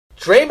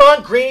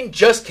Draymond Green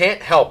just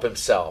can't help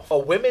himself. A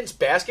women's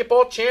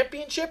basketball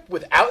championship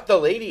without the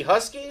Lady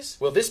Huskies?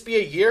 Will this be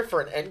a year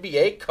for an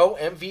NBA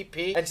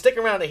co-MVP? And stick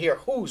around to hear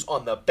who's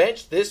on the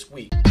bench this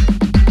week.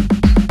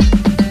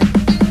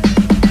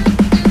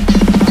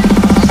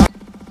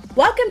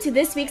 Welcome to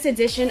this week's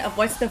edition of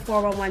What's the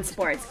 411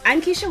 Sports.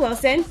 I'm Keisha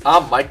Wilson.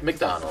 I'm Mike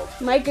McDonald.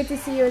 Mike, good to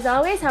see you as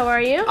always. How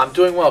are you? I'm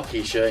doing well,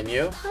 Keisha. And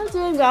you? I'm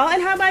doing well.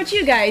 And how about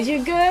you guys?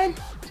 You good?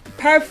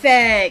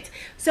 Perfect.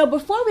 So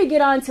before we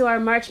get on to our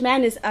March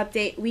Madness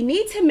update, we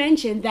need to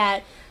mention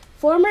that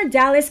former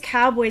Dallas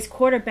Cowboys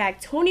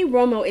quarterback Tony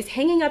Romo is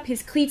hanging up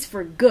his cleats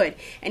for good,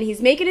 and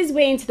he's making his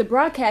way into the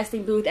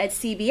broadcasting booth at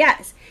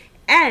CBS.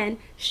 And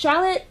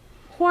Charlotte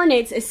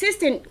Hornets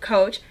assistant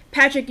coach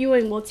Patrick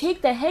Ewing will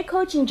take the head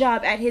coaching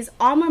job at his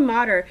alma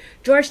mater,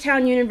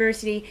 Georgetown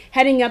University,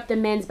 heading up the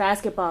men's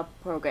basketball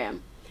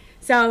program.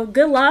 So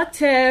good luck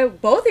to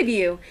both of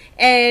you.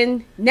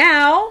 And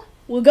now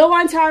we'll go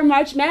on to our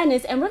March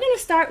Madness, and we're going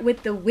to start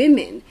with the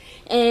women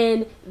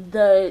and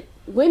the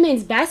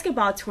women's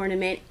basketball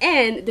tournament.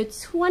 And the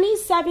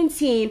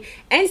 2017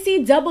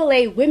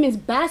 NCAA women's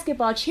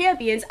basketball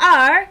champions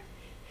are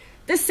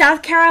the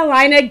South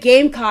Carolina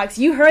Gamecocks.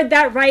 You heard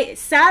that right.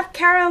 South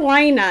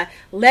Carolina,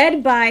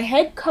 led by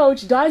head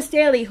coach Dawn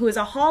Staley, who is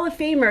a Hall of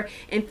Famer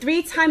and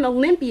three-time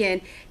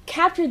Olympian,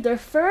 captured their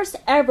first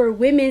ever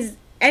women's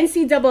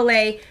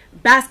NCAA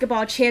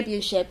basketball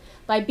championship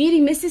by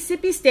beating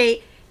Mississippi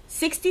State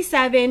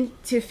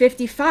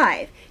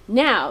 67-55.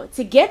 Now,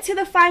 to get to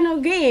the final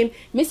game,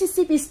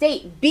 Mississippi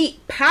State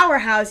beat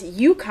powerhouse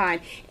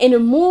UConn in a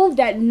move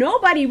that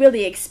nobody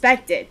really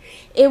expected.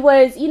 It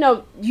was,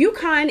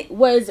 UConn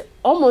was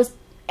almost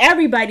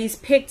everybody's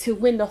pick to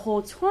win the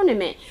whole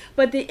tournament.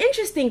 But the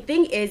interesting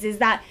thing is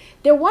that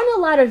there weren't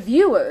a lot of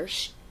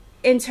viewers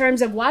in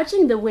terms of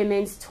watching the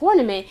women's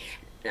tournament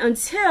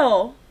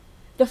until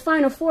the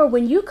Final Four,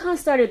 when UConn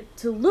started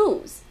to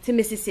lose to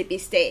Mississippi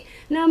State.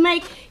 Now,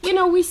 Mike,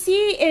 we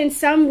see in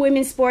some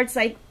women's sports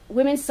like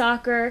women's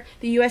soccer,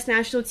 the U.S.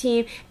 national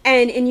team,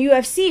 and in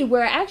UFC,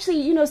 where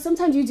actually,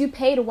 sometimes you do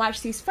pay to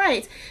watch these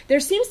fights, there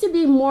seems to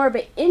be more of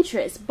an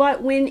interest.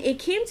 But when it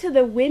came to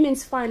the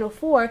women's Final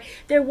Four,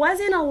 there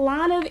wasn't a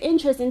lot of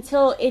interest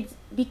until it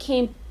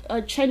became a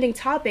trending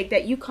topic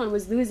that UConn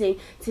was losing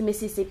to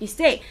Mississippi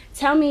State.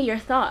 Tell me your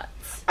thoughts.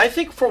 I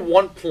think for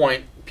one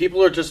point,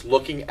 people are just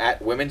looking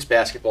at women's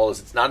basketball as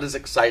it's not as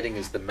exciting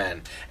as the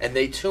men, and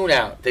they tune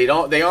out. They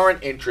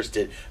aren't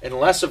interested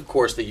unless, of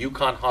course, the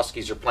UConn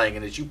Huskies are playing.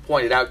 And as you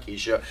pointed out,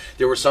 Keisha,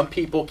 there were some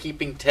people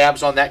keeping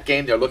tabs on that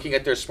game. They're looking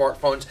at their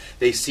smartphones.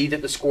 They see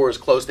that the score is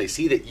close. They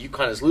see that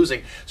UConn is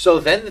losing. So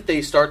then that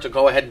they start to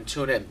go ahead and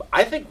tune in. But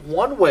I think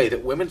one way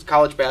that women's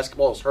college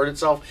basketball has hurt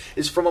itself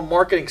is from a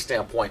marketing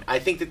standpoint. I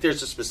think that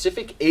there's a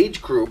specific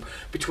age group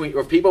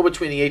of people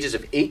between the ages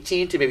of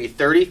 18 to maybe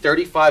 30,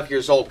 35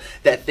 years old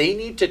that they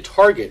need to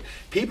target.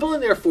 People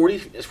in their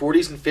 40s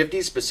and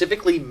 50s,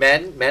 specifically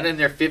men in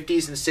their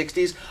 50s and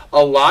 60s,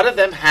 a lot of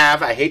them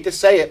have, I hate to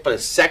say it, but a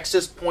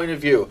sexist point of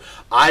view.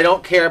 I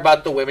don't care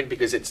about the women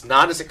because it's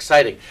not as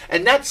exciting.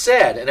 And that's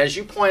sad. And as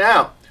you point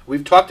out,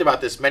 we've talked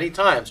about this many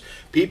times.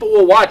 People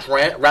will watch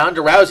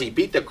Ronda Rousey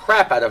beat the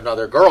crap out of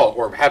another girl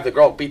or have the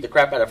girl beat the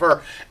crap out of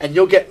her, and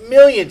you'll get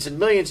millions and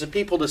millions of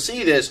people to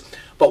see this.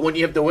 But when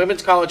you have the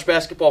women's college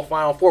basketball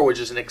Final Four, which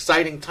is an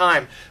exciting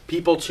time,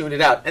 people tune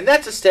it out. And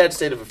that's a sad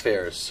state of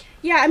affairs.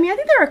 Yeah, I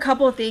think there are a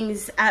couple of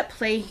things at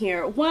play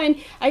here. One,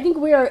 I think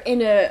we are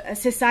in a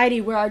society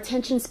where our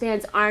attention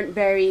spans aren't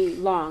very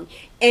long.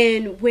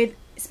 And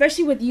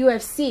especially with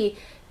UFC,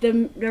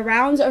 the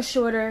rounds are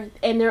shorter,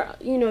 and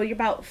you're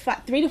about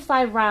 3 to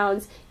 5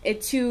 rounds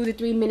at 2 to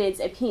 3 minutes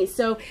apiece.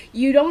 So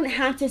you don't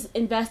have to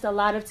invest a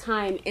lot of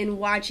time in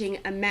watching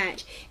a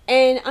match.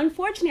 And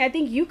unfortunately, I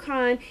think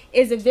UConn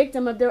is a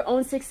victim of their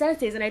own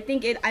successes. And I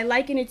think I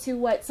liken it to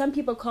what some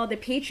people call the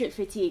Patriot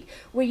fatigue,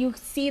 where you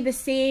see the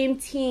same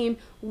team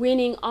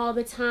winning all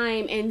the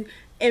time.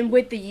 And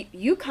with the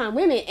UConn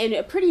women in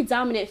a pretty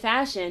dominant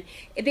fashion,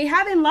 they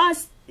haven't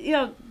lost.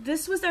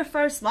 This was their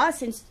first loss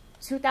since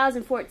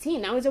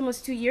 2014. That was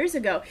almost 2 years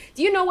ago.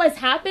 Do you know what's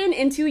happened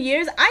in 2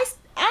 years? I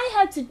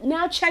had to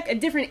now check a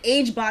different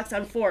age box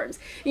on forums,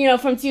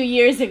 from 2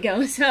 years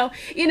ago. So,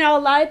 a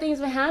lot of things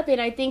will happen.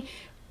 I think,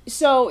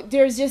 so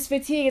there's just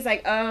fatigue. It's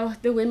like, oh,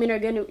 the women are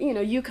going to,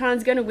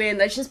 UConn's going to win.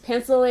 Let's just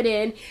pencil it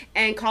in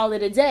and call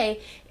it a day.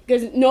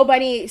 Because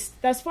nobody,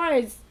 thus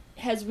far,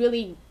 has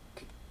really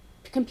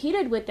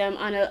competed with them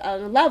on a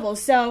level.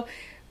 So,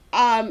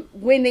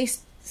 when they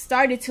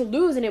started to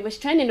lose and it was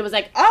trending, it was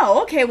like,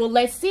 oh, okay, well,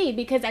 let's see.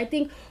 Because I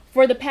think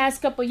for the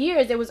past couple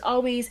years, there was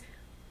always,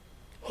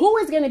 who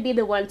is going to be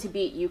the one to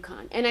beat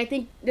UConn? And I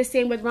think the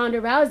same with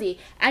Ronda Rousey.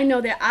 I know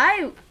that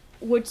I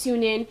would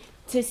tune in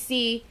to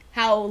see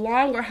how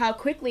long or how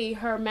quickly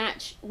her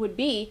match would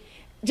be,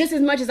 just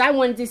as much as I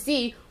wanted to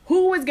see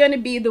who was going to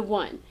be the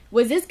one.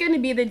 Was this going to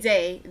be the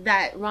day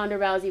that Ronda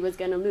Rousey was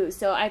going to lose?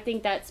 So I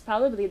think that's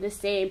probably the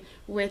same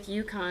with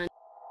UConn.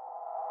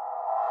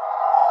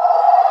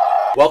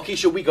 Well,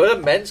 Keisha, we go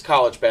to men's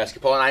college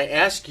basketball, and I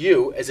ask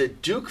you, as a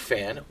Duke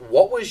fan,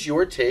 what was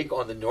your take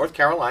on the North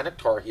Carolina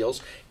Tar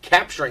Heels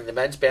capturing the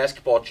men's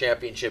basketball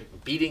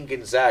championship, beating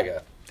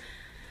Gonzaga?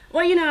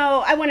 Well, you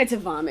know, I wanted to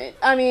vomit.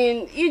 I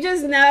mean, you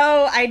just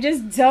know, I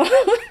just don't.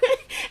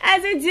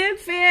 As a Duke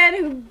fan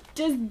who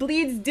just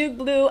bleeds Duke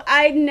blue,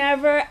 I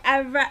never,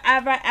 ever,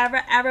 ever,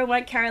 ever, ever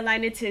want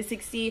Carolina to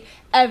succeed,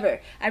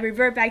 ever. I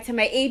revert back to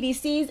my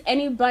ABCs,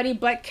 anybody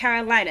but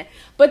Carolina.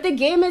 But the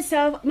game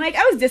itself, Mike,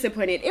 I was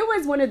disappointed. It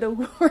was one of the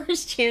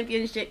worst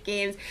championship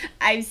games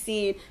I've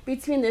seen,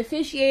 between the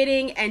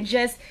officiating and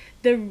just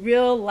the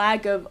real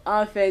lack of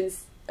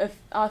offensive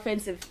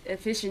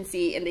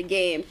efficiency in the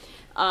game.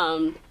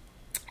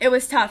 It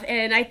was tough,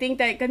 and I think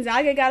that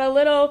Gonzaga got a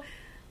little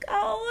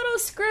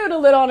screwed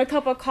on a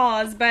couple of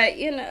calls, but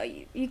you know,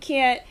 you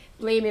can't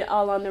blame it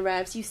all on the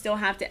refs. You still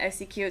have to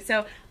execute.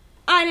 So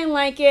I didn't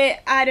like it.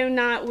 I do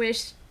not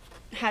wish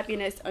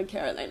happiness on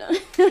Carolina.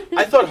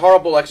 I thought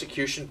horrible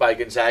execution by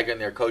Gonzaga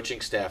and their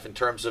coaching staff in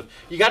terms of,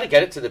 you got to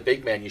get it to the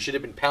big man. You should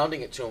have been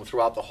pounding it to him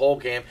throughout the whole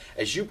game.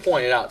 As you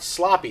pointed out,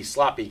 sloppy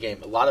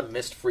game. A lot of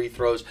missed free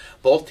throws.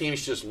 Both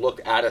teams just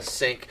look out of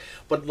sync.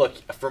 But look,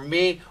 for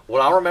me,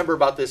 what I remember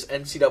about this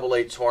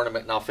NCAA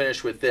tournament, and I'll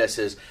finish with this,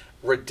 is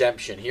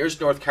redemption.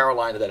 Here's North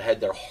Carolina that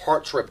had their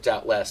hearts ripped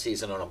out last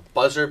season on a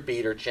buzzer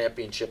beater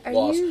championship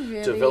loss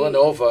to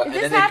Villanova, and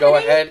then they go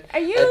ahead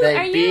and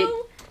they beat.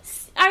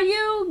 Are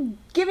you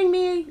giving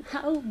me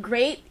how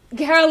great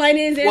Carolina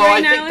is in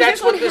right now?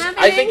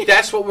 I think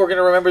that's what we're going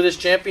to remember this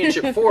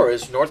championship for,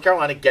 is North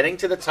Carolina getting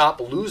to the top,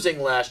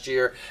 losing last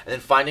year, and then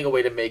finding a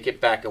way to make it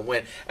back and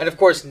win. And, of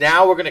course,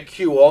 now we're going to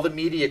cue all the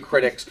media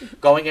critics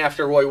going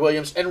after Roy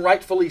Williams, and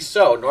rightfully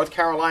so. North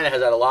Carolina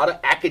has had a lot of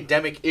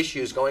academic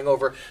issues going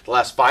over the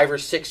last 5 or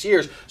 6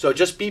 years, so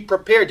just be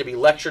prepared to be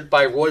lectured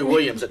by Roy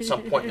Williams at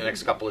some point in the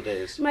next couple of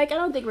days. Mike, I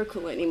don't think we're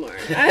cool anymore.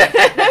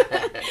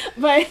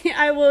 But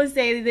I will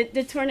say that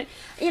the tournament,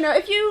 you know,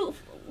 if you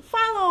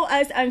follow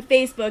us on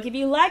Facebook, if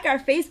you like our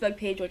Facebook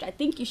page, which I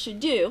think you should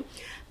do,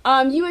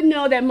 you would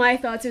know that my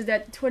thoughts is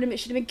that the tournament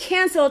should have been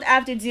canceled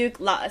after Duke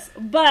lost.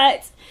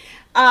 But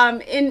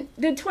in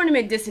the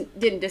tournament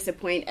didn't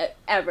disappoint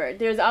ever.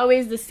 There's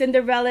always the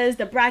Cinderellas,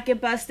 the bracket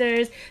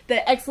busters,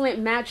 the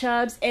excellent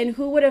matchups, and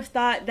who would have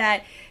thought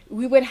that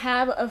we would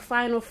have a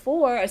Final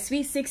Four, a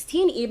Sweet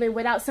 16 even,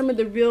 without some of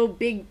the real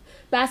big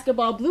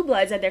basketball blue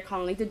bloods that they're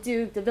calling, the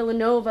Duke, the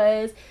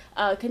Villanovas.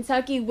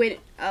 Kentucky went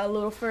a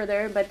little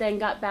further, but then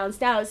got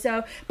bounced out.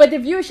 So, but the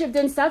viewership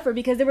didn't suffer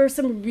because there were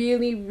some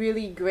really,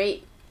 really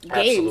great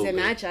games and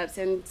matchups.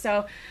 And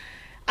so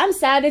I'm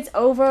sad it's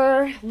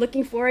over.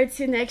 Looking forward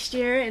to next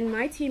year, and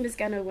my team is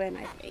going to win,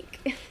 I think.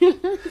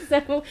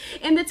 So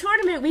in the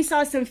tournament, we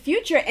saw some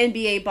future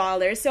NBA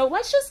ballers. So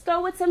let's just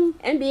go with some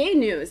NBA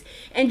news.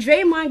 And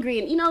Draymond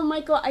Green, you know,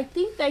 Michael, I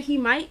think that he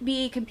might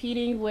be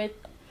competing with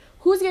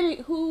who's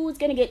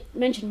gonna get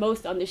mentioned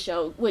most on the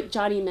show with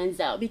Johnny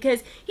Manziel,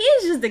 because he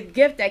is just the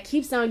gift that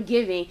keeps on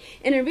giving.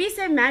 In a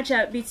recent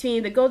matchup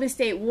between the Golden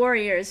State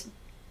Warriors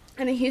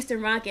and the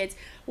Houston Rockets,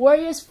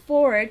 Warriors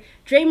forward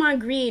Draymond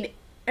Green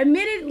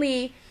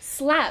admittedly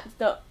slapped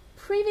the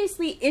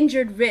previously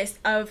injured wrist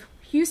of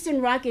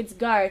Houston Rockets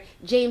guard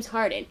James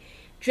Harden.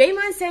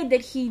 Draymond said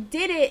that he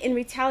did it in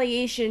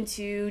retaliation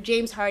to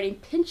James Harden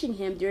pinching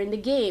him during the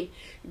game.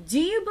 Do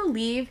you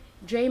believe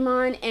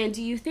Draymond, and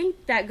do you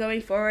think that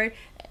going forward,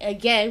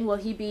 again, will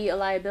he be a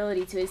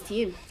liability to his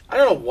team? I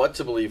don't know what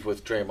to believe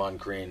with Draymond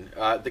Green.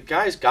 The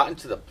guy's gotten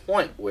to the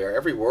point where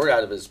every word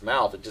out of his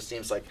mouth, it just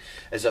seems like,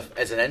 as an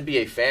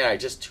NBA fan, I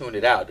just tune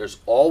it out. There's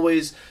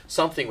always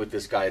something with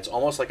this guy. It's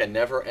almost like a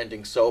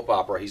never-ending soap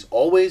opera. He's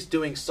always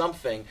doing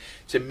something,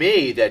 to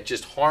me, that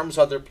just harms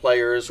other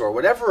players or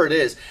whatever it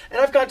is. And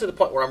I've gotten to the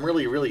point where I'm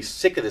really, really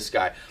sick of this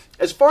guy.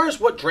 As far as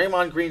what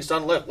Draymond Green's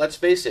done, let's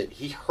face it,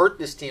 he hurt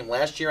this team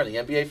last year in the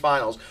NBA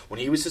Finals when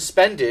he was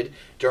suspended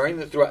during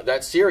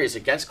that series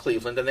against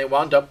Cleveland, and they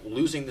wound up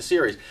losing the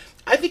series.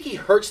 I think he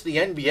hurts the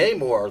NBA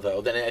more,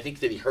 though, than I think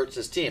that he hurts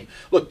his team.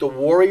 Look, the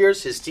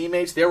Warriors, his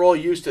teammates, they're all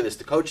used to this.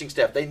 The coaching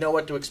staff, they know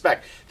what to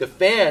expect. The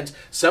fans,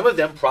 some of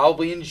them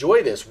probably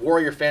enjoy this,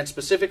 Warrior fans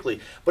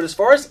specifically. But as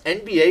far as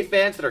NBA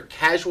fans that are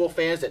casual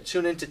fans that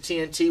tune into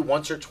TNT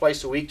once or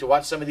twice a week to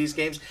watch some of these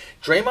games,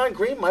 Draymond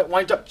Green might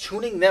wind up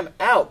tuning them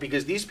out,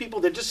 because these people,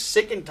 they're just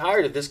sick and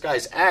tired of this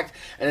guy's act,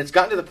 and it's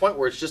gotten to the point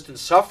where it's just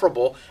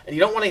insufferable, and you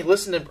don't want to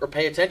listen or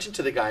pay attention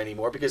to the guy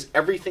anymore because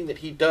everything that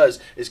he does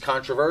is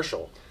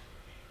controversial.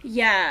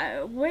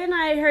 Yeah, when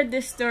I heard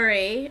this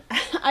story,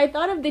 I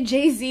thought of the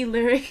Jay-Z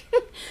lyric,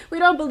 "We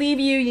don't believe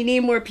you, you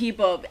need more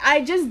people."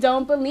 I just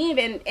don't believe,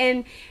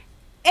 and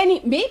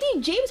maybe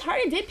James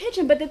Harden did pitch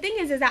him, but the thing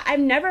is that I've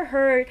never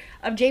heard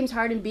of James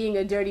Harden being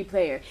a dirty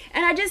player,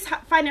 and I just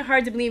find it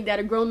hard to believe that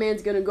a grown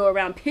man's going to go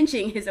around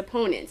pinching his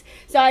opponents.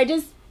 So I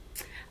just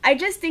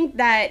think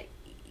that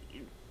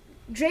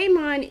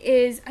Draymond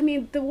is, I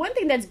mean, the one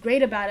thing that's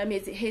great about him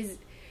is his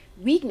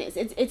weakness.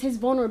 It's his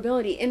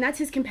vulnerability, and that's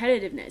his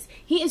competitiveness.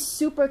 He is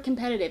super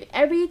competitive.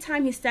 Every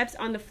time he steps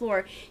on the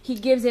floor, he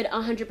gives it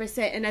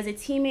 100%, and as a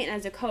teammate and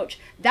as a coach,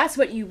 that's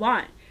what you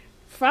want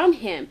from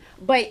him,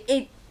 but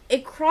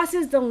it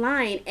crosses the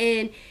line,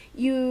 and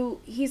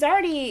he's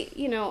already,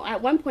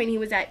 at one point he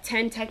was at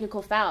 10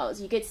 technical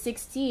fouls. You get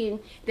 16,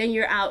 then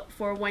you're out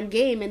for one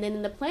game, and then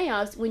in the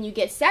playoffs, when you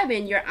get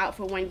 7, you're out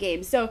for one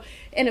game. So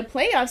in a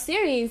playoff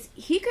series,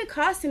 he could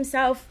cost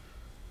himself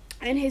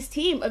and his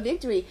team a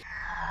victory.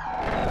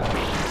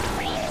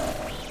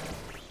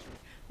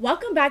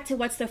 Welcome back to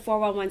What's the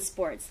 411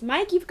 Sports.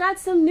 Mike, you've got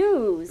some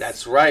news.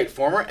 That's right.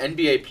 Former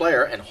NBA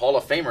player and Hall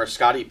of Famer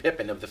Scottie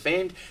Pippen of the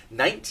famed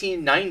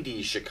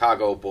 1990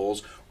 Chicago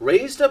Bulls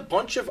raised a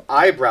bunch of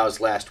eyebrows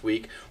last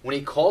week when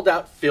he called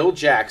out Phil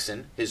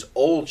Jackson, his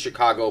old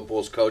Chicago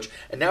Bulls coach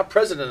and now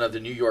president of the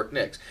New York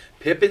Knicks.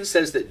 Pippen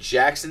says that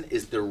Jackson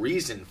is the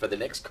reason for the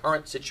Knicks'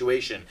 current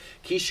situation.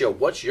 Keisha,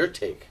 what's your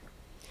take?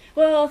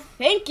 Well,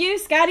 thank you,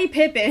 Scottie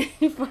Pippen,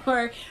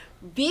 for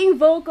being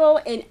vocal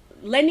and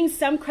lending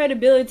some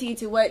credibility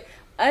to what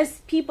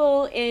us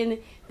people in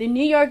the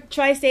New York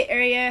tri-state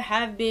area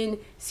have been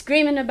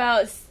screaming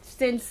about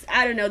since,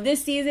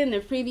 this season, the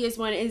previous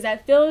one, is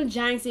that Phil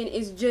Jackson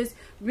is just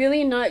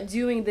really not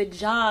doing the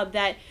job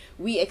that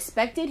we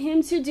expected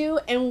him to do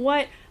and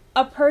what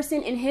a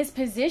person in his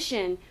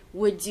position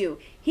would do.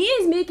 He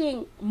is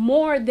making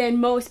more than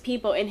most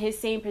people in his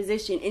same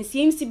position and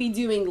seems to be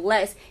doing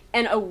less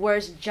and a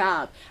worse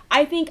job.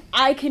 I think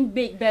I can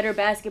make better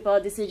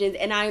basketball decisions,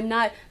 and I am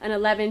not an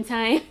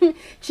 11-time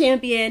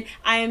champion.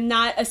 I am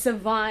not a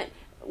savant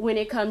when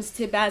it comes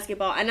to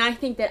basketball, and I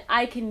think that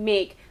I can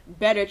make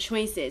better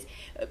choices.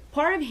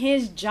 Part of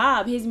his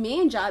job, his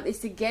main job, is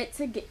to get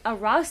a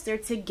roster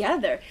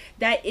together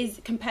that is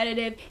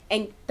competitive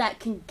and that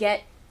can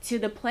get to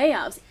the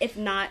playoffs, if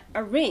not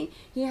a ring.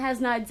 He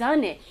has not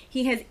done it.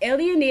 He has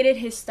alienated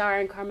his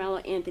star in Carmelo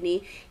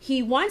Anthony.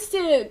 He wants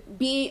to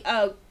be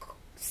a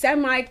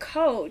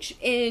semi-coach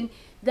in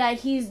that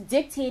he's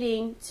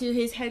dictating to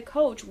his head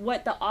coach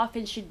what the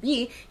offense should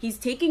be. He's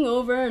taking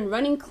over and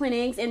running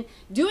clinics and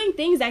doing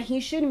things that he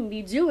shouldn't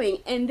be doing.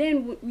 And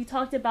then we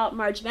talked about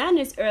March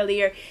Madness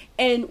earlier,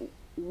 and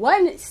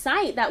one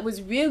site that was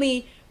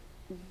really,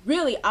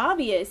 really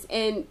obvious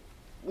and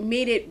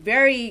made it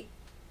very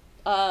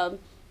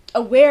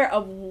aware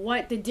of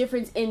what the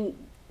difference in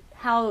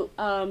how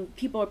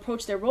people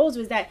approach their roles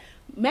was that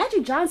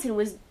Magic Johnson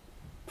was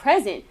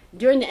present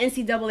during the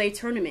NCAA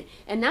tournament,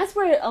 and that's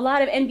where a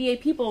lot of NBA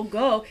people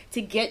go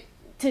to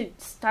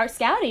start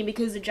scouting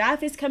because the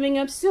draft is coming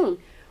up soon.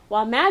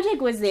 While Magic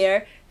was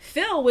there,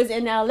 Phil was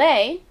in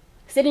LA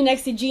sitting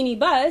next to Jeannie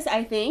Buss,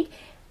 I think,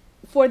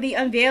 for the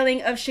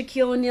unveiling of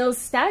Shaquille O'Neal's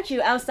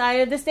statue outside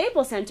of the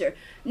Staples Center.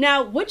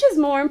 Now, which is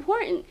more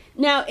important?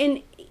 Now,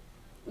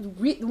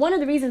 one of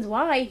the reasons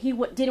why he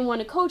didn't want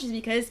to coach is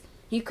because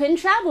he couldn't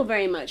travel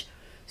very much.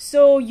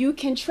 So you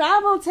can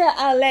travel to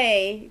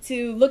LA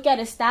to look at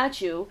a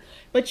statue,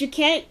 but you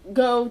can't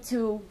go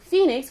to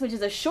Phoenix, which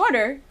is a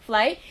shorter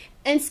flight,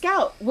 and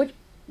scout, which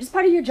is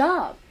part of your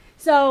job.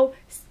 So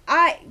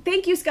I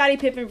thank you, Scottie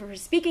Pippen, for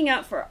speaking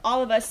out for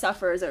all of us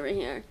sufferers over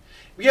here.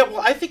 Yeah,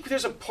 well, I think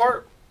there's a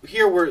part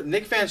here where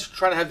Knicks fans are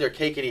trying to have their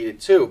cake and eat it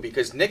too,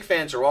 because Knicks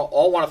fans are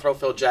all want to throw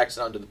Phil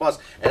Jackson under the bus,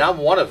 and I'm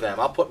one of them.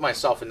 I'll put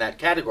myself in that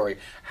category.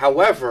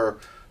 However,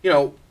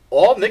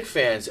 all Knicks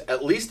fans,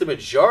 at least the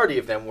majority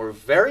of them, were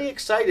very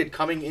excited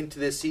coming into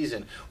this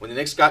season when the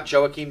Knicks got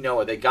Joakim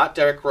Noah, they got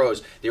Derrick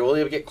Rose, they were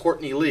able to get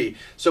Courtney Lee.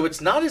 So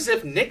it's not as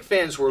if Knicks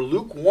fans were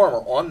lukewarm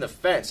or on the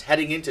fence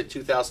heading into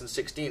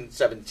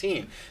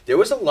 2016-17. There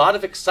was a lot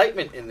of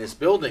excitement in this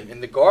building,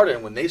 in the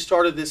Garden, when they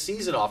started this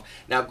season off.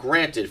 Now,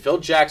 granted, Phil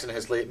Jackson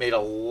has made a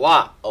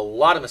lot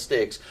of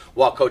mistakes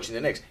while coaching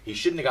the Knicks. He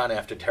shouldn't have gone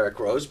after Derrick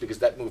Rose because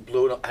that move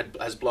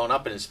has blown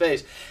up in his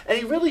face, and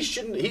he really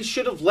shouldn't. He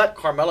should have let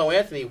Carmelo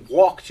Anthony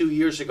walk 2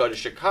 years ago to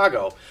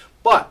Chicago.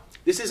 But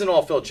this isn't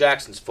all Phil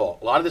Jackson's fault.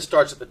 A lot of this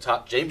starts at the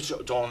top. James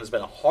Dolan has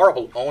been a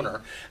horrible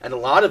owner, and a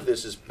lot of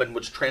this has been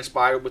what's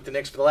transpired with the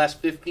Knicks for the last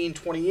 15,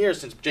 20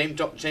 years since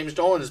James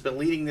Dolan has been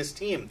leading this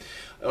team.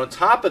 And on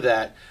top of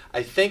that,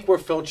 I think where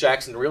Phil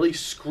Jackson really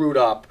screwed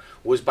up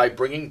was by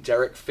bringing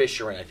Derek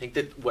Fisher in. I think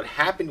that what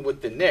happened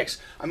with the Knicks,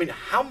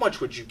 how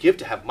much would you give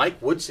to have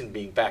Mike Woodson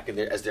being back in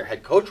there as their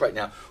head coach right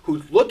now,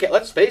 who,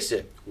 let's face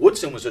it,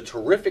 Woodson was a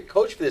terrific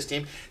coach for this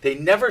team. They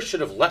never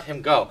should have let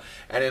him go.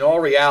 And in all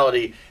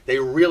reality, they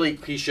really,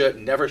 Keisha,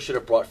 never should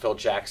have brought Phil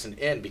Jackson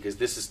in because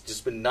this has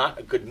just been not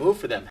a good move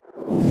for them.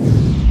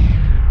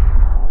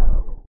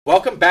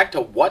 Welcome back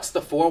to What's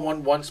the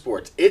 411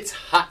 Sports. It's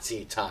hot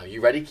seat time. You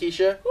ready,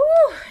 Keisha?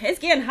 Ooh, it's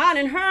getting hot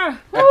in her.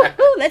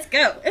 Ooh, let's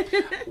go.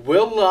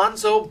 Will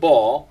Lonzo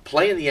Ball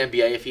play in the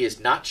NBA if he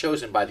is not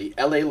chosen by the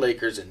LA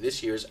Lakers in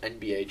this year's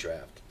NBA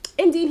draft?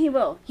 Indeed, he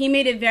will. He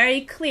made it very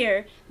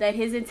clear that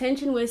his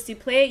intention was to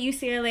play at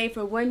UCLA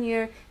for 1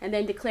 year and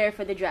then declare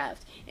for the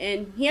draft.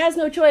 And he has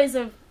no choice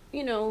of,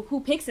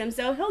 who picks him,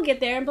 so he'll get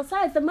there. And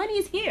besides, the money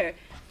is here.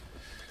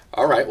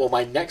 All right, well,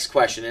 my next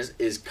question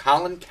is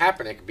Colin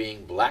Kaepernick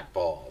being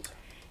blackballed?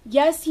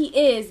 Yes, he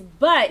is,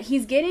 but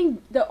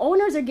the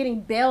owners are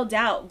getting bailed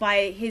out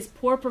by his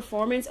poor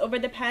performance over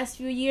the past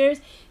few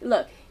years.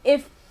 Look,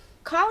 if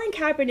Colin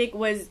Kaepernick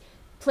was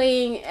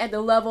playing at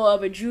the level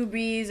of a Drew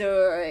Brees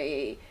or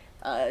a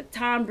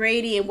Tom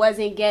Brady and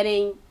wasn't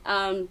getting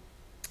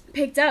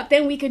picked up,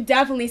 then we could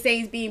definitely say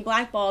he's being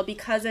blackballed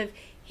because of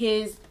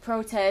his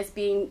protest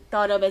being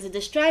thought of as a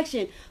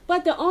distraction.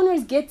 But the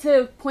owners get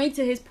to point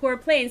to his poor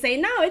play and say,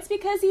 no, it's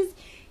because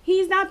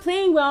he's not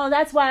playing well.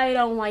 That's why I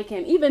don't like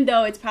him, even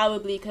though it's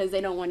probably because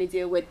they don't want to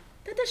deal with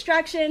the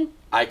distraction.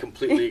 I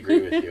completely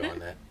agree with you on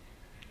that.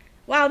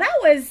 Wow,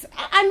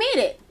 I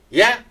made it.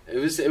 Yeah, it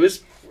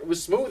was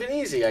smooth and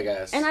easy, I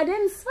guess. And I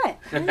didn't sweat.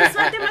 I didn't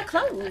sweat through my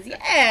clothes.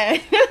 Yeah.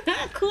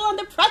 Cool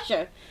under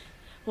pressure.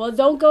 Well,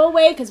 don't go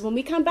away, because when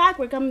we come back,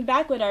 we're coming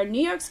back with our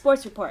New York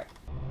Sports Report.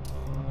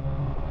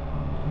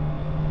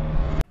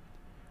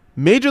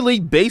 Major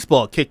League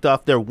Baseball kicked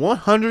off their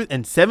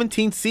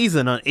 117th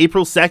season on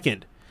April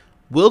 2nd.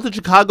 Will the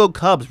Chicago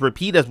Cubs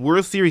repeat as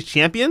World Series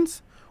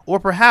champions? Or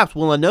perhaps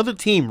will another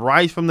team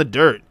rise from the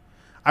dirt?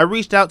 I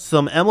reached out to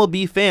some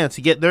MLB fans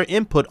to get their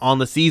input on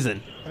the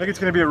season. I think it's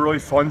going to be a really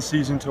fun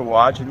season to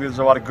watch. I think there's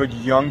a lot of good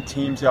young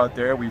teams out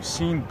there. We've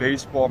seen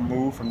baseball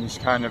move from this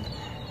kind of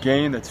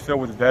game that's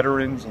filled with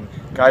veterans and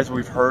guys that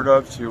we've heard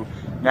of to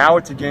now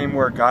it's a game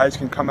where guys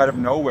can come out of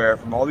nowhere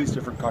from all these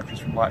different countries,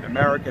 from Latin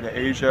America to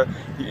Asia.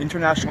 The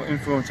international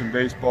influence in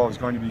baseball is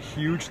going to be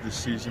huge this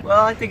season.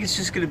 Well, I think it's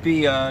just going to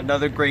be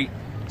another great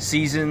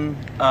season.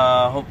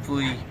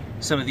 Hopefully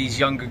some of these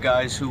younger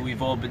guys who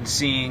we've all been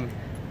seeing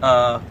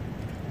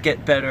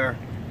get better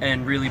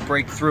and really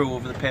break through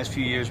over the past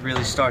few years,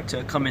 really start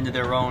to come into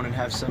their own and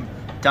have some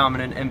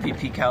dominant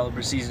MVP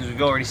caliber seasons.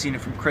 We've already seen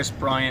it from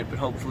Bryant, but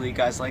hopefully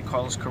guys like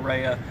Carlos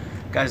Correa,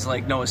 guys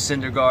like Noah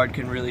Syndergaard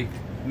can really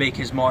make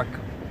his mark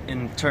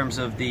in terms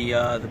of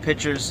the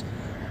pitchers.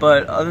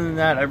 But other than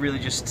that, I really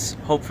just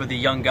hope for the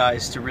young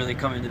guys to really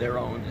come into their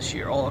own this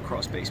year, all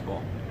across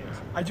baseball.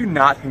 I do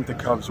not think the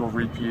Cubs will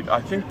repeat.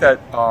 I think that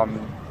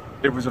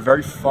it was a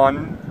very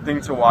fun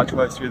thing to watch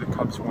last year, the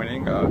Cubs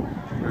winning.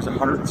 It was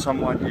 100 and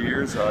some odd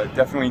years. It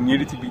definitely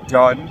needed to be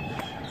done.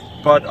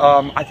 But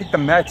I think the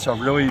Mets are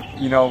really,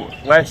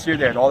 last year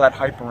they had all that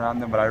hype around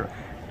them, but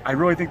I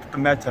really think that the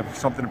Mets have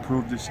something to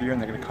prove this year, and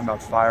they're going to come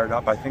out fired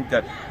up. I think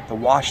that the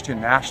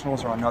Washington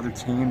Nationals are another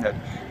team that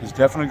is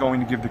definitely going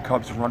to give the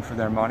Cubs a run for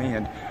their money.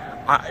 And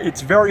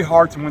it's very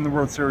hard to win the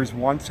World Series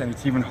once, and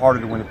it's even harder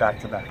to win it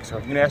back-to-back. So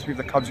if you're going to ask me if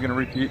the Cubs are going to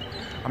repeat,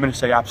 I'm going to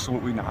say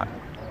absolutely not.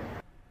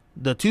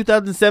 The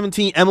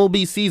 2017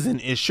 MLB season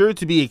is sure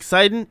to be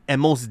exciting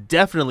and most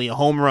definitely a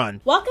home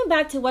run. Welcome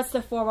back to What's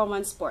the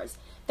 411 Sports.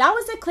 That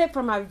was a clip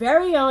from our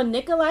very own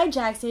Nikolai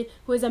Jackson,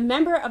 who is a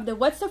member of the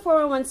What's the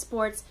 411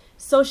 Sports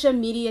social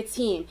media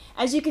team.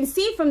 As you can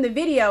see from the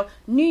video,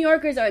 New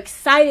Yorkers are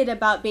excited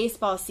about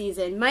baseball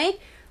season. Mike,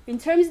 in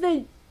terms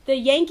of the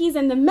Yankees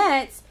and the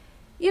Mets,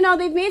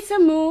 they've made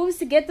some moves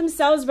to get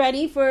themselves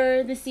ready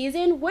for the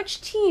season.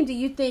 Which team do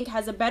you think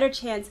has a better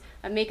chance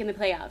of making the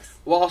playoffs?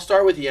 Well, I'll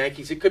start with the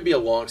Yankees. It could be a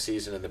long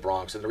season in the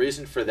Bronx, and the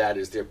reason for that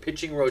is their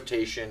pitching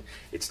rotation.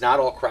 It's not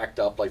all cracked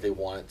up like they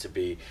want it to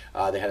be.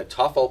 They had a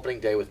tough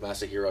opening day with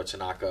Masahiro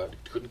Tanaka.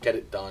 Couldn't get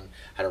it done.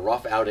 Had a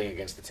rough outing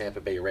against the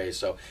Tampa Bay Rays.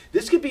 So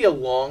this could be a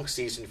long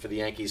season for the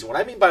Yankees. And what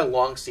I mean by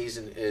long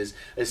season is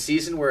a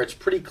season where it's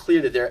pretty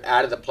clear that they're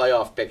out of the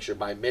playoff picture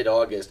by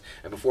mid-August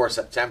and before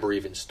September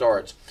even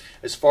starts.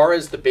 As far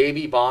as the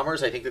baby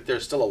Bombers, I think that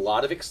there's still a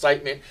lot of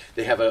excitement.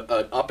 They have an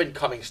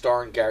up-and-coming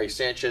star in Gary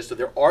Sanchez, so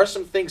there are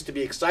some things to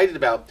be excited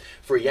about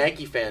for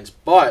Yankee fans.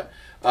 But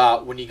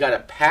when you got a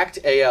packed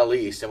AL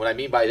East, and what I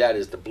mean by that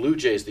is the Blue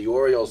Jays, the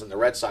Orioles, and the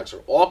Red Sox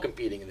are all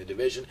competing in the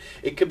division,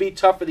 it could be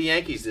tough for the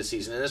Yankees this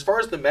season. And as far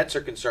as the Mets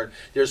are concerned,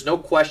 there's no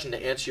question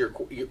to answer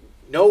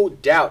no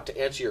doubt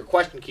to answer your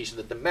question, Keisha,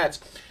 that the Mets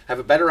have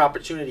a better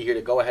opportunity here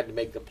to go ahead and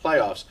make the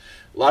playoffs.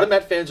 A lot of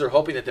Met fans are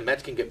hoping that the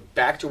Mets can get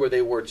back to where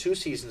they were 2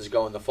 seasons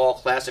ago in the Fall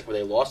Classic where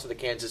they lost to the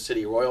Kansas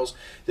City Royals.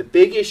 The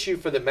big issue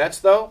for the Mets,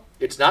 though,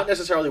 it's not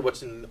necessarily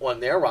what's on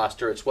their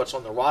roster, it's what's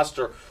on the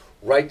roster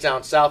right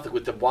down south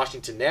with the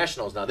Washington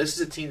Nationals. Now, this is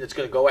a team that's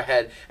going to go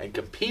ahead and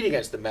compete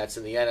against the Mets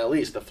in the NL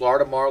East. The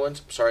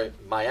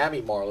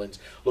Miami Marlins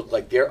look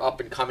like they're up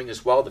and coming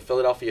as well. The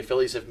Philadelphia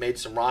Phillies have made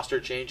some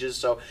roster changes.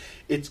 So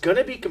it's going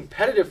to be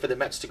competitive for the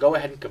Mets to go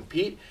ahead and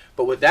compete.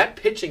 But with that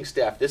pitching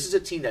staff, this is a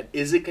team that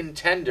is a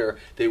contender.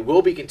 They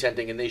will be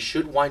contending, and they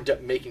should wind up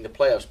making the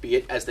playoffs, be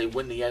it as they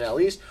win the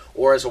NL East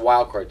or as a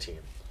wildcard team.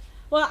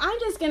 Well, I'm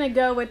just going to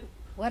go with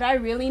what I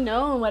really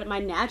know and what my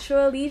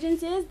natural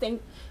allegiance is.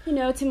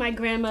 To my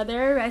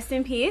grandmother, rest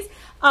in peace,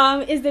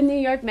 is the New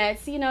York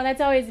Mets. That's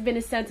always been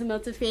a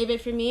sentimental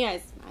favorite for me,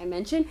 as I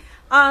mentioned.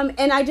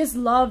 And I just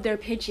love their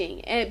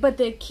pitching. But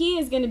the key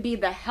is going to be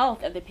the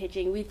health of the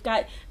pitching. We've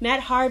got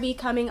Matt Harvey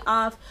coming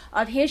off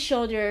of his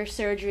shoulder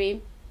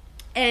surgery,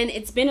 and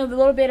it's been a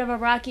little bit of a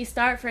rocky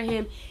start for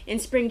him in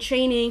spring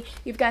training.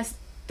 You've got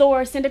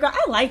Thor Syndergaard.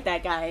 I like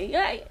that guy.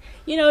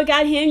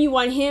 Got him. You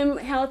want him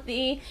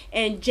healthy,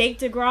 and Jake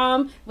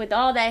DeGrom with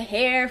all that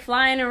hair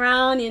flying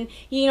around, and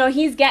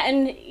he's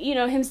getting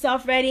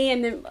himself ready.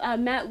 And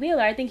then Matt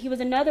Wheeler, I think he was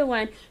another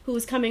one who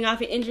was coming off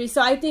an injury.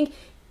 So I think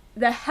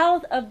the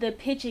health of the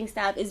pitching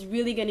staff is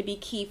really going to be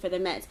key for the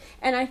Mets.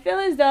 And I feel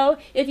as though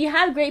if you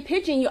have great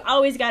pitching, you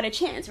always got a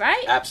chance,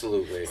 right?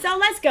 Absolutely. So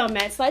let's go,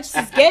 Mets. Let's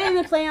just get in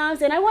the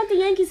playoffs. And I want the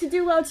Yankees to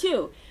do well,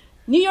 too.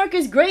 New York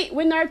is great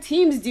when our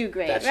teams do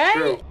great, That's right?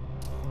 true.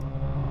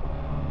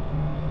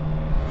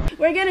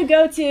 We're going to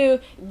go to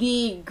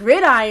the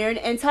gridiron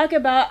and talk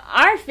about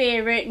our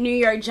favorite New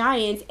York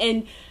Giants.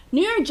 And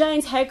New York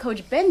Giants head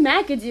coach Ben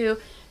McAdoo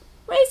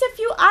raised a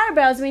few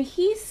eyebrows when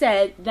he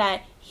said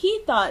that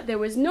he thought there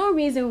was no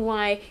reason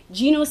why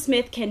Geno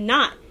Smith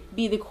cannot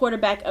be the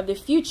quarterback of the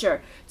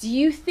future. Do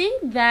you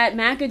think that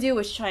McAdoo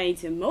was trying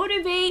to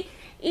motivate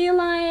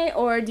Eli,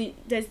 or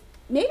does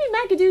maybe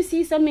McAdoo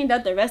see something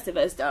that the rest of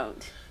us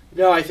don't?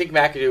 No, I think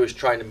McAdoo is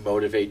trying to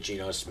motivate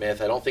Geno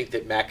Smith. I don't think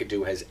that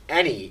McAdoo has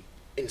any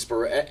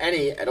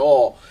at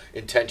all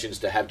intentions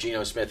to have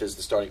Geno Smith as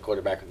the starting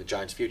quarterback of the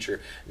Giants'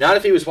 future. Not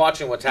if he was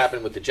watching what's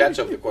happened with the Jets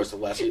over the course of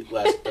the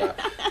last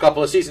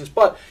couple of seasons.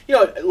 But, you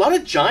know, a lot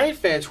of Giant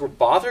fans were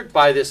bothered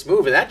by this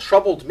move, and that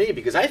troubled me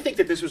because I think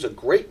that this was a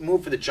great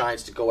move for the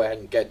Giants to go ahead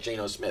and get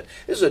Geno Smith.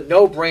 This is a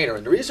no-brainer,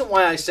 and the reason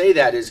why I say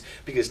that is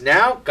because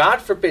now,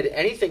 God forbid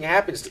anything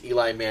happens to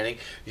Eli Manning,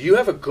 you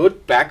have a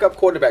good backup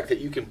quarterback that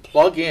you can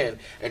plug in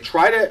and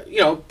try to, you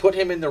know, put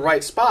him in the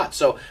right spot.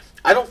 So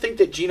I don't think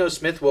that Geno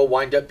Smith will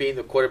wind up being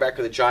the quarterback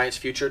of the Giants'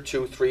 future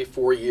 2, 3,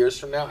 4 years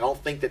from now. I don't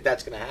think that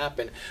that's going to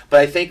happen. But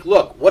I think,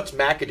 look, what's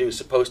McAdoo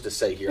supposed to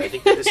say here? I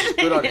think that this is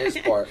good on his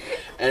part.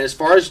 And as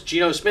far as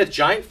Geno Smith,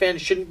 Giant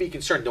fans shouldn't be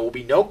concerned. There will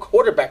be no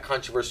quarterback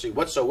controversy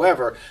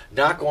whatsoever.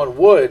 Knock on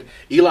wood.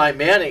 Eli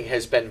Manning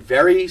has been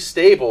very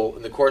stable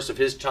in the course of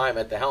his time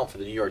at the helm for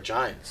the New York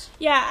Giants.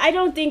 Yeah, I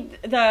don't think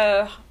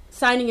the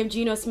signing of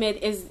Geno Smith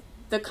is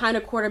the kind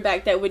of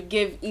quarterback that would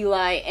give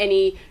Eli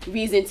any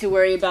reason to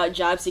worry about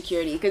job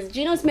security, because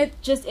Geno Smith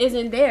just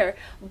isn't there.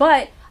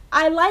 But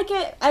I like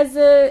it as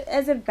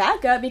a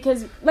backup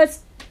because, let's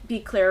be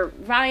clear,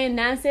 Ryan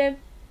Nassib,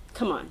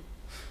 come on.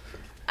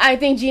 I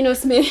think Geno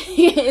Smith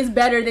is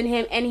better than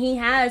him, and he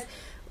has,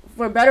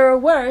 for better or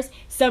worse,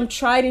 some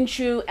tried and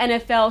true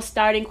NFL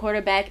starting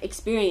quarterback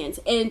experience.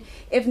 And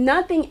if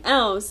nothing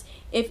else,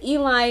 if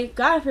Eli,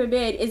 God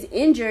forbid, is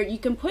injured, you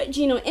can put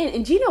Geno in,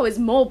 and Geno is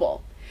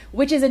mobile,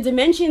 which is a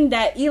dimension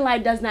that Eli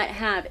does not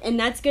have. And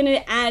that's going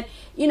to add,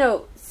 you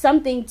know,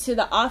 something to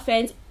the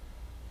offense,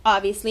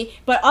 obviously,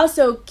 but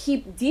also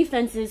keep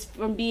defenses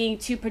from being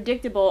too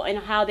predictable in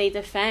how they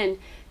defend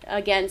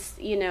against,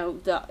 you know,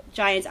 the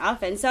Giants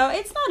offense. So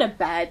it's not a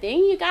bad thing.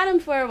 You got him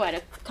for, what,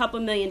 a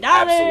couple $1 million?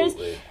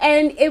 Absolutely.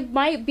 And it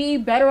might be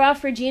better off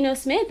for Geno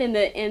Smith in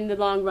the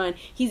long run.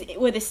 He's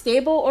with a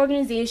stable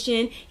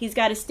organization. He's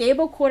got a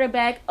stable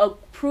quarterback, a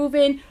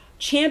proven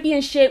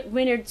championship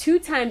winner 2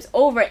 times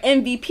over,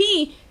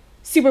 MVP,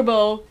 Super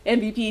Bowl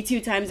MVP 2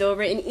 times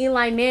over, and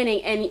Eli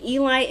Manning. And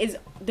Eli is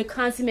the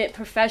consummate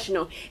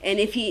professional. And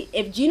if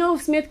Geno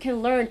Smith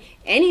can learn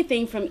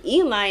anything from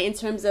Eli in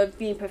terms of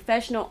being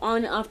professional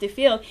on and off the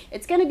field,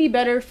 it's going to be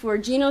better for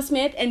Geno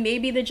Smith and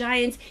maybe the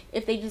Giants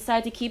if they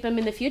decide to keep him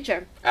in the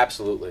future.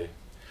 Absolutely.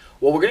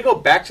 Well, we're going to go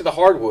back to the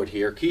hardwood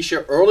here.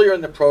 Keisha, earlier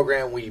in the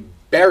program, we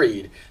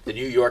buried the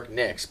New York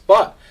Knicks,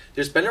 but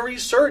there's been a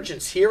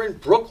resurgence here in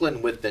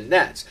Brooklyn with the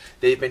Nets.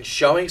 They've been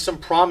showing some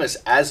promise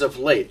as of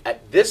late.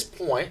 At this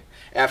point,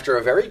 after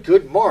a very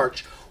good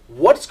March,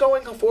 what's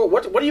going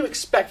forward? What do you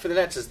expect for the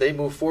Nets as they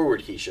move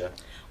forward, Keisha?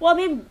 Well,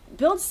 they've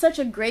built such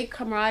a great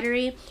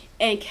camaraderie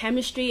and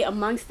chemistry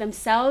amongst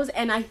themselves,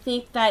 and I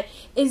think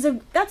that's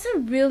a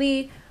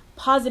really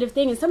positive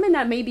thing and something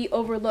that may be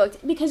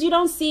overlooked because you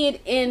don't see it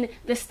in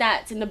the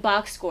stats, in the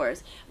box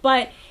scores.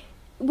 But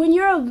when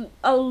you're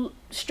a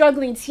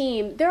struggling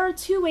team, there are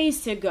 2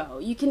 ways to go.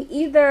 You can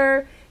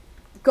either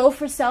go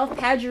for self,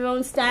 pad your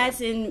own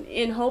stats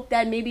and hope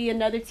that maybe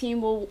another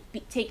team will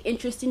take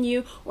interest in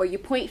you, or you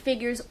point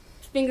fingers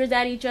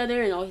at each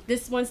other and, oh,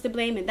 this one's to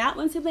blame and that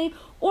one's to blame,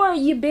 or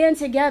you band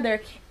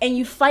together and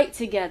you fight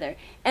together.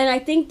 And I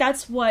think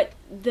that's what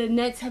the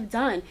Nets have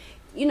done.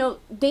 You know,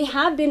 they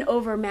have been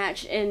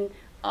overmatched in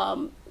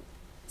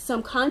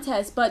some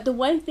contests, but the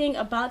one thing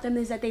about them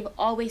is that they've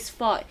always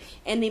fought,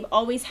 and they've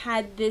always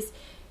had this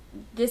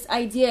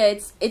idea,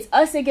 it's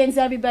us against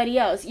everybody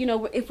else. You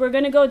know, if we're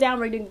going to go down,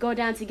 we're going to go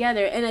down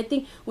together. And I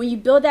think when you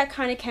build that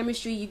kind of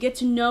chemistry, you get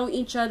to know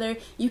each other,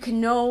 you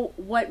can know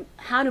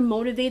how to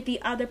motivate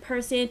the other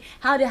person,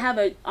 how to have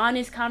an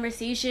honest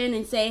conversation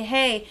and say,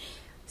 hey,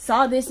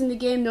 saw this in the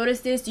game,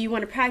 noticed this, do you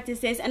want to practice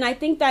this? And I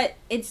think that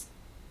it's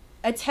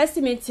a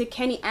testament to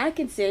Kenny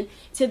Atkinson,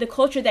 to the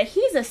culture that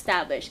he's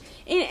established.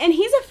 And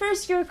he's a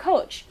first-year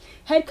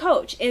head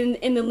coach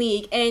in the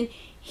league. And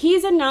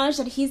he's acknowledged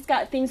that he's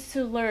got things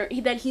to learn,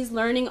 that he's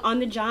learning on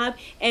the job.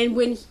 And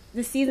when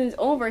the season's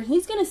over,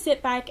 he's going to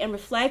sit back and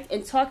reflect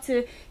and talk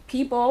to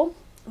people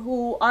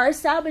who are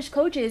established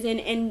coaches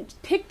and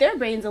pick their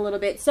brains a little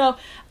bit. So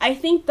I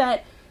think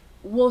that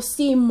we'll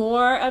see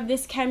more of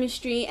this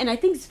chemistry. And I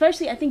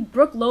think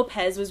Brooke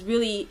Lopez was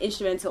really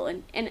instrumental.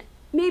 And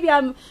maybe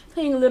I'm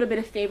playing a little bit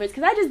of favorites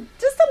because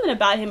just something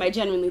about him I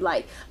genuinely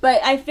like.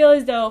 But I feel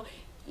as though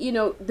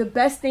the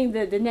best thing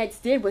that the Nets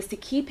did was to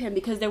keep him,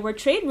 because there were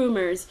trade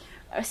rumors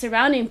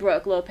surrounding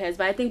Brook Lopez.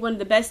 But I think one of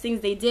the best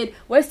things they did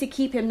was to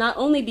keep him, not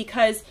only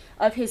because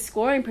of his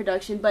scoring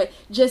production, but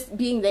just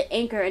being the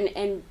anchor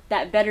and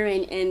that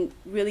veteran, and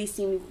really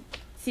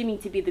seeming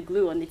to be the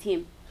glue on the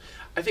team.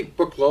 I think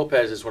Brook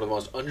Lopez is one of the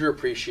most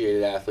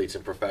underappreciated athletes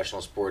in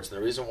professional sports, and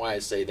the reason why I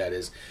say that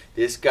is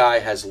this guy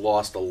has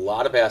lost a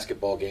lot of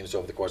basketball games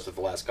over the course of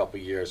the last couple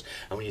of years,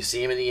 and when you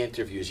see him in the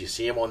interviews, you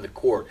see him on the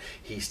court,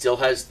 he still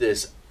has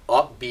this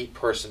upbeat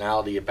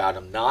personality about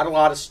him. Not a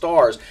lot of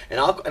stars, and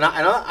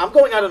I'm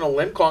going out on a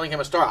limb calling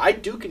him a star. I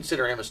do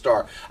consider him a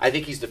star. I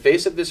think he's the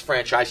face of this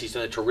franchise. He's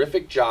done a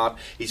terrific job.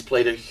 He's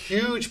played a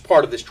huge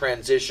part of this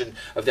transition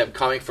of them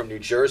coming from New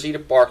Jersey to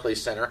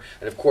Barclays Center,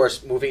 and of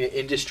course moving to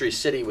Industry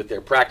City with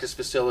their practice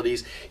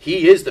facilities.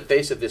 He is the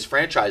face of this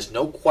franchise,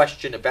 no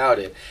question about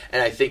it.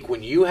 And I think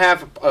when you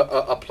have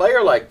a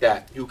player like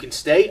that who can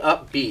stay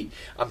upbeat,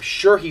 I'm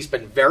sure he's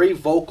been very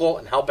vocal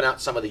in helping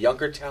out some of the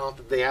younger talent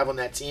that they have on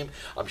that team.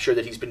 I'm sure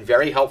that he's been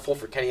very helpful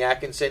for Kenny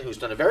Atkinson, who's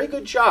done a very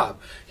good job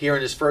here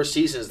in his first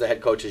season as the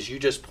head coach, as you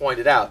just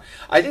pointed out.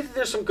 I think that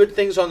there's some good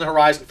things on the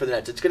horizon for the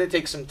Nets. It's going to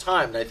take some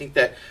time, and I think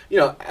that,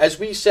 as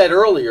we said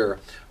earlier,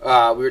 we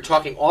were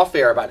talking off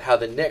air about how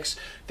the Knicks,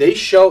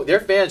 their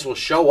fans will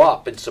show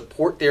up and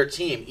support their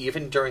team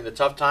even during the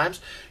tough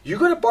times. You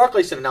go to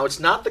Barclays Center, now it's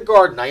not the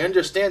Garden, I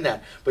understand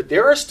that, but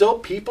there are still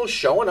people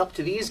showing up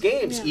to these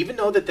games, even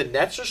though that the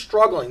Nets are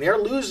struggling, they're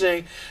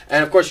losing,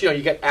 and of course,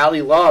 you get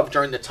Allie Love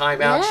during the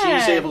timeout. Yeah.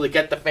 She's able to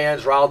get the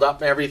fans riled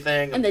up and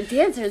everything. And the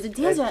dancers.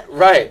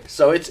 Right,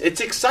 so it's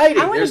exciting.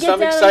 There's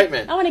some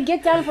excitement. I want to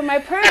get down from my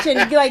perch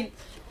and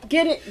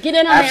get in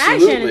on the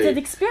action. It's an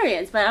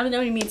experience, but I don't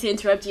even mean to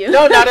interrupt you.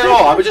 No, not at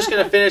all. I was just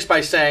going to finish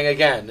by saying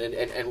again,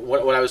 and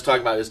what I was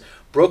talking about is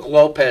Brook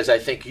Lopez. I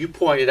think you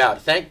pointed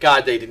out, thank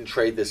God they didn't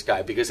trade this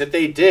guy, because if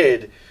they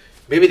did,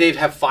 maybe they'd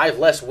have 5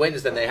 less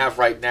wins than they have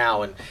right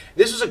now. And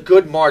this was a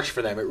good March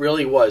for them. It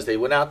really was. They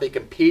went out, they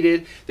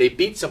competed, they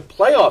beat some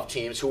playoff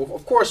teams who,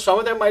 of course, some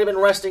of them might have been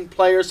resting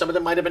players, some of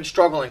them might have been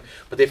struggling,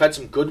 but they've had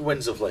some good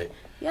wins of late.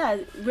 Yeah,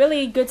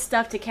 really good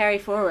stuff to carry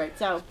forward.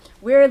 So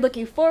we're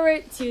looking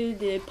forward to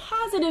the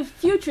positive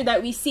future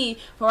that we see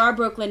for our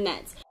Brooklyn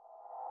Nets.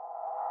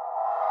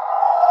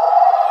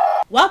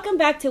 Welcome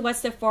back to What's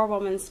the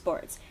 411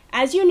 Sports.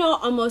 As you know,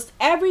 almost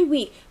every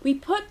week we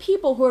put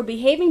people who are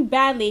behaving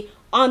badly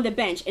on the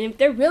bench, and if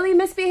they're really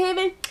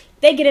misbehaving,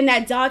 they get in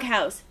that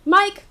doghouse.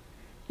 Mike,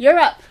 you're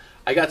up.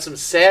 I got some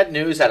sad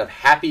news out of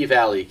Happy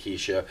Valley,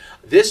 Keisha.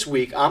 This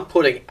week, I'm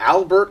putting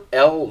Albert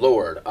L.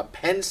 Lord, a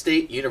Penn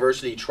State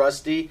University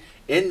trustee,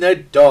 in the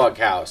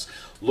doghouse.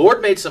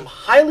 Lord made some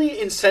highly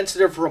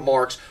insensitive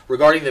remarks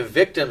regarding the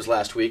victims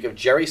last week of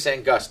Jerry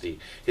Sandusky.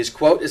 His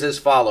quote is as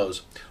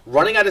follows: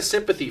 "Running out of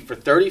sympathy for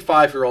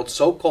 35-year-old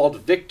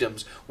so-called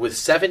victims with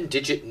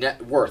 7-digit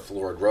net worth,"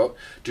 Lord wrote,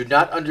 "do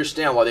not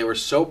understand why they were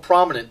so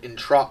prominent in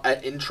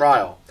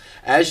trial.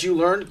 As you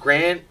learned,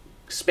 Grand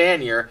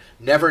Spanier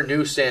never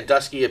knew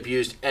Sandusky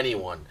abused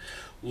anyone."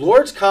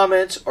 Lord's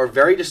comments are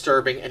very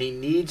disturbing, and he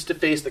needs to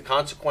face the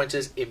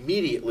consequences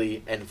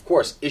immediately and, of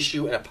course,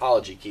 issue an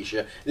apology,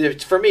 Keisha.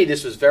 For me,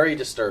 this was very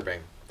disturbing.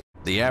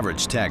 The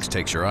average text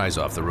takes your eyes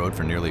off the road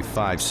for nearly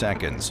 5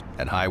 seconds.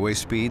 At highway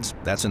speeds,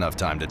 that's enough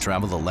time to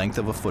travel the length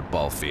of a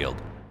football field.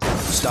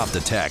 Stop the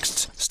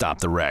texts, stop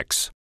the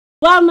wrecks.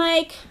 Well,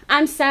 Mike,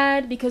 I'm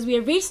sad because we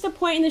have reached the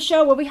point in the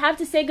show where we have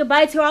to say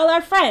goodbye to all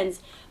our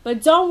friends.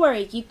 But don't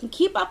worry, you can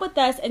keep up with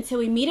us until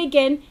we meet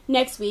again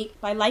next week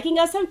by liking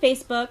us on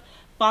Facebook,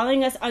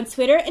 following us on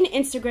Twitter and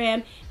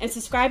Instagram, and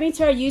subscribing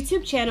to our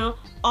YouTube channel,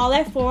 all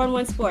at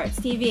 411 Sports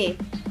TV.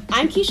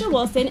 I'm Keisha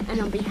Wilson, and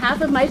on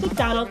behalf of Mike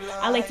McDonald,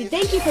 I'd like to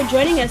thank you for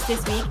joining us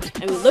this week,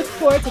 and we look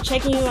forward to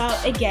checking you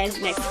out again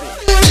next week.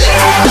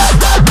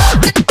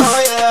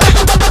 Oh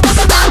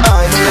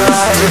yeah.